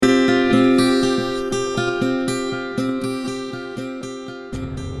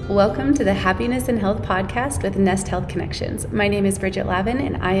Welcome to the Happiness and Health Podcast with Nest Health Connections. My name is Bridget Lavin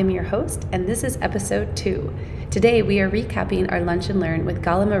and I am your host, and this is episode 2. Today we are recapping our Lunch and Learn with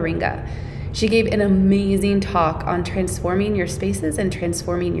Gala Magriña. She gave an amazing talk on transforming your spaces and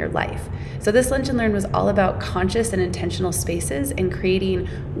transforming your life. So this Lunch and Learn was all about conscious and intentional spaces and creating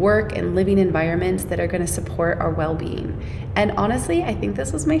work and living environments that are going to support our well-being. And honestly, I think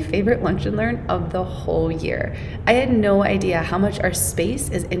this was my favorite Lunch and Learn of the whole year. I had no idea how much our space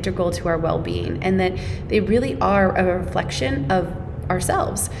is integral to our well-being and that they really are a reflection of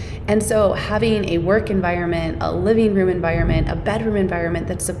ourselves. And so having a work environment, a living room environment, a bedroom environment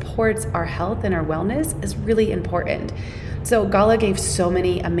that supports our health and our wellness is really important. So Gala gave so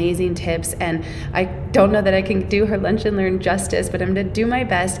many amazing tips, and I don't know that I can do her Lunch and Learn justice, but I'm going to do my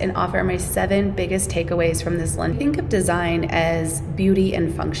best and offer my 7 biggest takeaways from this lunch. Think of design as beauty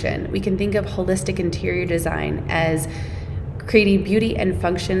and function. We can think of holistic interior design as creating beauty and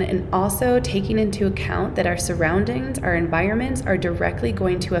function, and also taking into account that our surroundings, our environments are directly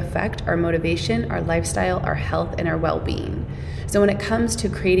going to affect our motivation, our lifestyle, our health, and our well-being. So when it comes to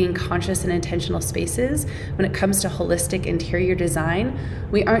creating conscious and intentional spaces, when it comes to holistic interior design,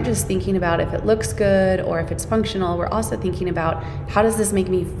 we aren't just thinking about if it looks good or if it's functional. We're also thinking about, how does this make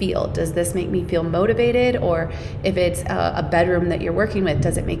me feel? Does this make me feel motivated? Or if it's a bedroom that you're working with,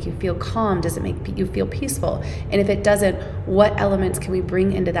 does it make you feel calm? Does it make you feel peaceful? And if it doesn't, what elements can we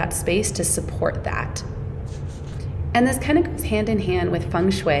bring into that space to support that? And this kind of goes hand in hand with feng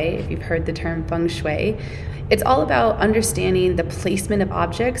shui, if you've heard the term feng shui. It's all about understanding the placement of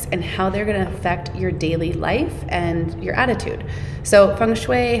objects and how they're going to affect your daily life and your attitude. So feng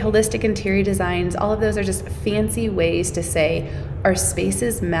shui, holistic interior designs, all of those are just fancy ways to say our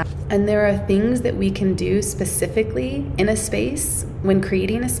spaces matter. And there are things that we can do specifically in a space when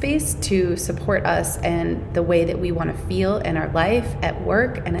creating a space to support us and the way that we want to feel in our life, at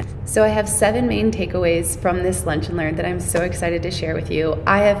work. So I have 7 main takeaways from this Lunch and Learn that I'm so excited to share with you.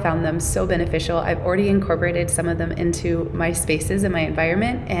 I have found them so beneficial. I've already incorporated some of them into my spaces and my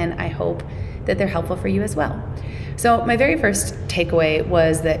environment, and I hope that they're helpful for you as well. So my very first takeaway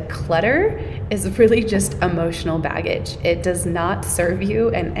was that clutter is really just emotional baggage. It does not serve you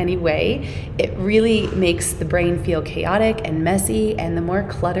in any way. It really makes the brain feel chaotic and messy, and the more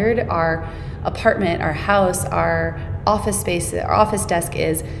cluttered our apartment, our house, our office space, our office desk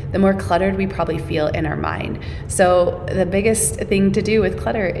is, the more cluttered we probably feel in our mind. So the biggest thing to do with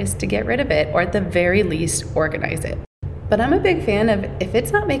clutter is to get rid of it, or at the very least, organize it. But I'm a big fan of, if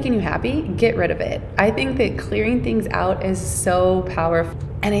it's not making you happy, get rid of it. I think that clearing things out is so powerful.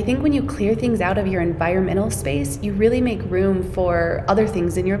 And I think when you clear things out of your environmental space, you really make room for other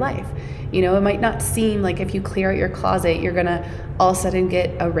things in your life. You know, it might not seem like if you clear out your closet, you're gonna all of a sudden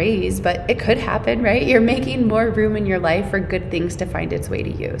get a raise, but it could happen, right? You're making more room in your life for good things to find its way to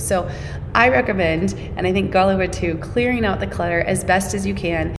you. So I recommend, and I think Gala would too, clearing out the clutter as best as you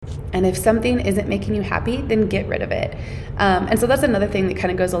can. And if something isn't making you happy, then get rid of it. And so that's another thing that kind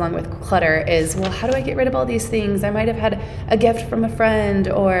of goes along with clutter is, well, how do I get rid of all these things? I might have had a gift from a friend,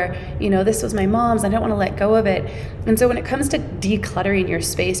 or, you know, this was my mom's. I don't want to let go of it. And so when it comes to decluttering your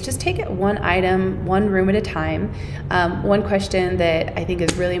space, just take it one item, one room at a time. One question that I think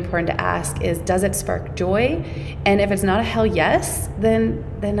is really important to ask is, does it spark joy? And if it's not a hell yes, then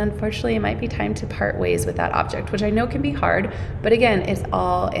unfortunately it might be time to part ways with that object, which I know can be hard. But again, it's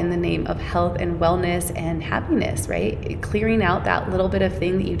all in the name of health and wellness and happiness, right? Clearing out that little bit of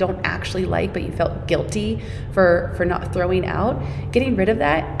thing that you don't actually like, but you felt guilty for not throwing out. Getting rid of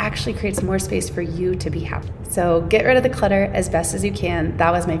that actually creates more space for you to be happy. So get rid of the clutter as best as you can.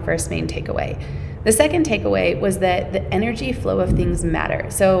 That was my first main takeaway. The second takeaway was that the energy flow of things matter.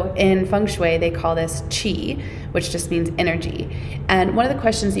 So in feng shui, they call this qi, which just means energy. And one of the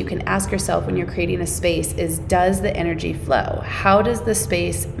questions you can ask yourself when you're creating a space is, does the energy flow? How does the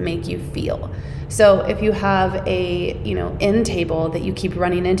space make you feel? So if you have a, end table that you keep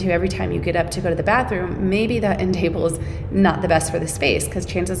running into every time you get up to go to the bathroom, maybe that end table is not the best for the space, because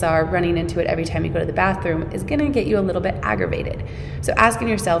chances are running into it every time you go to the bathroom is going to get you a little bit aggravated. So asking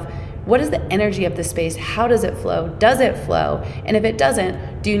yourself, what is the energy of the space? How does it flow? Does it flow? And if it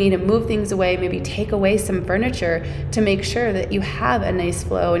doesn't, do you need to move things away, maybe take away some furniture to make sure that you have a nice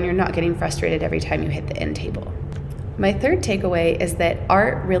flow and you're not getting frustrated every time you hit the end table? My third takeaway is that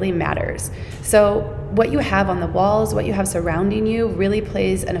art really matters. So what you have on the walls, what you have surrounding you really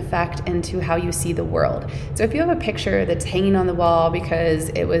plays an effect into how you see the world. So if you have a picture that's hanging on the wall because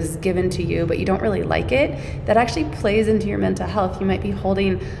it was given to you, but you don't really like it, that actually plays into your mental health. You might be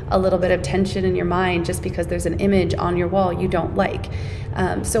holding a little bit of tension in your mind just because there's an image on your wall you don't like.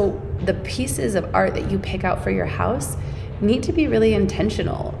 So the pieces of art that you pick out for your house need to be really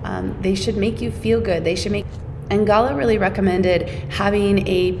intentional. They should make you feel good. And Gala really recommended having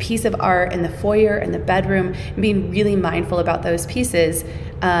a piece of art in the foyer and the bedroom and being really mindful about those pieces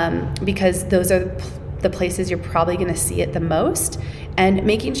because those are the places you're probably going to see it the most, and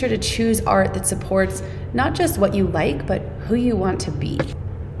making sure to choose art that supports not just what you like, but who you want to be.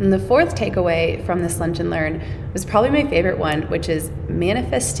 And the fourth takeaway from this Lunch and Learn was probably my favorite one, which is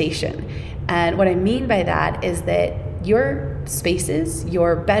manifestation. And what I mean by that is that your spaces,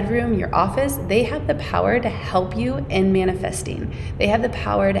 your bedroom, your office, they have the power to help you in manifesting. They have the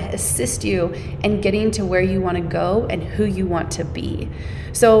power to assist you in getting to where you want to go and who you want to be.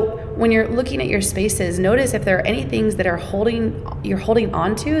 So when you're looking at your spaces, notice if there are any things that you're holding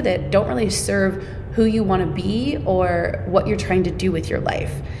on to that don't really serve who you want to be or what you're trying to do with your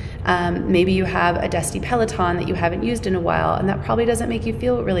life. Maybe you have a dusty Peloton that you haven't used in a while, and that probably doesn't make you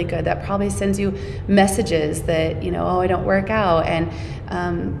feel really good. That probably sends you messages that, I don't work out, and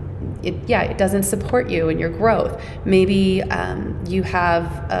it doesn't support you in your growth. Maybe you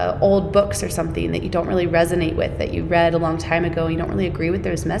have old books or something that you don't really resonate with, that you read a long time ago, and you don't really agree with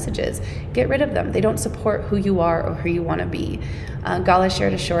those messages. Get rid of them. They don't support who you are or who you want to be. Gala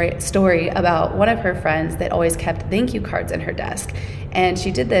shared a story about one of her friends that always kept thank you cards in her desk. And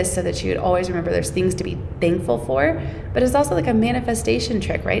she did this so that she would always remember there's things to be thankful for, but it's also like a manifestation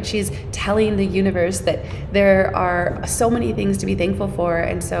trick, right? She's telling the universe that there are so many things to be thankful for,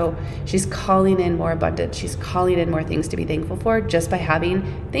 and so she's calling in more abundance. She's calling in more things to be thankful for just by having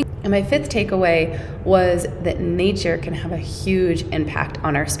things. And my fifth takeaway was that nature can have a huge impact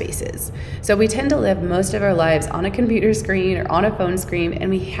on our spaces. So we tend to live most of our lives on a computer screen or on a phone screen, and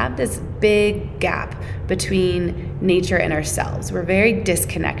we have this big gap between nature and ourselves. We're very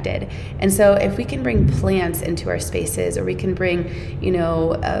disconnected. And so if we can bring plants into our spaces, or we can bring,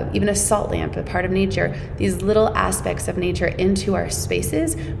 even a salt lamp, a part of nature, these little aspects of nature into our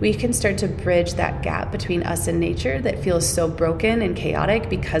spaces, we can start to bridge that gap between us and nature that feels so broken and chaotic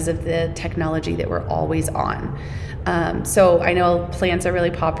because of the technology that we're always on. So I know plants are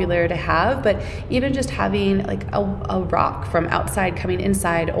really popular to have, but even just having like a rock from outside coming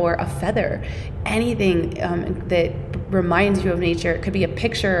inside, or a feather, anything that reminds you of nature. It could be a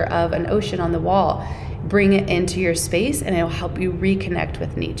picture of an ocean on the wall. Bring it into your space, and it will help you reconnect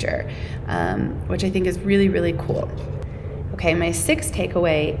with nature, which I think is really, really cool. Okay, my sixth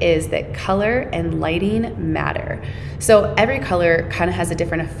takeaway is that color and lighting matter. So every color kind of has a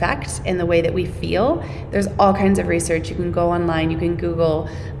different effect in the way that we feel. There's all kinds of research. You can go online, you can Google.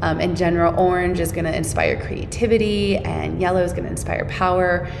 In general, orange is going to inspire creativity, and yellow is going to inspire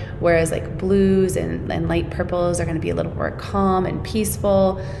power, whereas like blues and light purples are going to be a little more calm and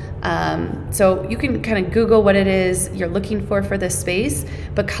peaceful. So you can kind of Google what it is you're looking for this space,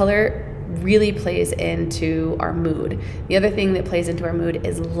 but color really plays into our mood. The other thing that plays into our mood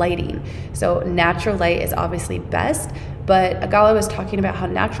is lighting. So natural light is obviously best, but Gala was talking about how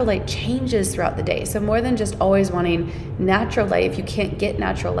natural light changes throughout the day. So more than just always wanting natural light, if you can't get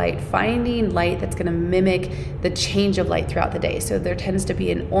natural light, finding light that's going to mimic the change of light throughout the day. So there tends to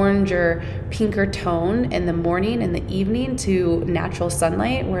be an oranger, pinker tone in the morning and the evening to natural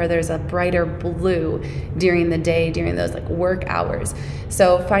sunlight, where there's a brighter blue during the day, during those like work hours.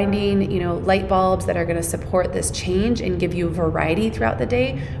 So finding, light bulbs that are going to support this change and give you variety throughout the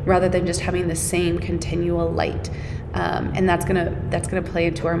day, rather than just having the same continual light. And that's gonna play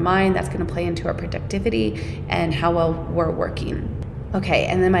into our mind. That's gonna play into our productivity and how well we're working. Okay,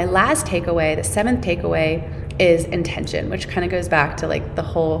 and then my last takeaway, the seventh takeaway, is intention, which kind of goes back to like the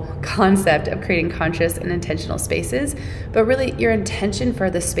whole concept of creating conscious and intentional spaces. But really, your intention for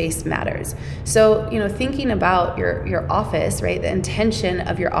the space matters. So, thinking about your office, right? The intention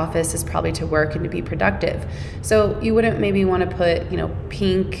of your office is probably to work and to be productive. So you wouldn't maybe want to put,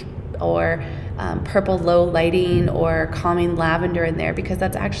 pink or purple low lighting or calming lavender in there, because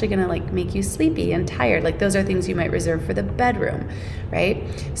that's actually going to like make you sleepy and tired. Like those are things you might reserve for the bedroom, right?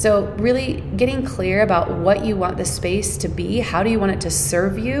 So really getting clear about what you want the space to be, how do you want it to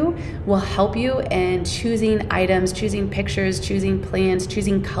serve you, will help you in choosing items, choosing pictures, choosing plans,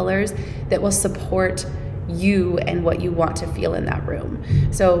 choosing colors that will support you and what you want to feel in that room.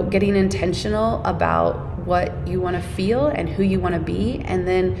 So getting intentional about what you want to feel and who you want to be, and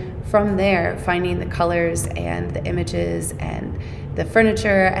then from there finding the colors and the images and the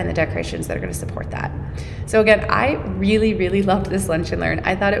furniture and the decorations that are going to support that. So again, I really, really loved this Lunch and Learn.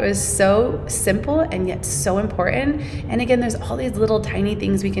 I thought it was so simple and yet so important. And again, there's all these little tiny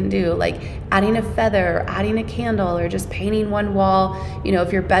things we can do, like adding a feather, or adding a candle, or just painting one wall.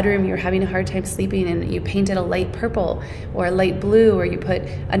 If your bedroom, you're having a hard time sleeping and you painted a light purple or a light blue, or you put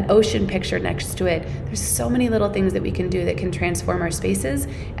an ocean picture next to it. There's so many little things that we can do that can transform our spaces.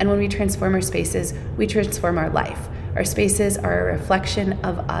 And when we transform our spaces, we transform our life. Our spaces are a reflection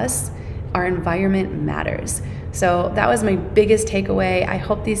of us. Our environment matters. So that was my biggest takeaway. I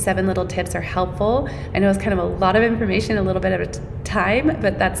hope these 7 little tips are helpful. I know it's kind of a lot of information, a little bit at a time,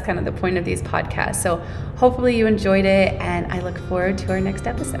 but that's kind of the point of these podcasts. So hopefully you enjoyed it, and I look forward to our next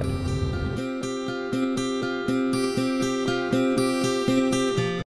episode.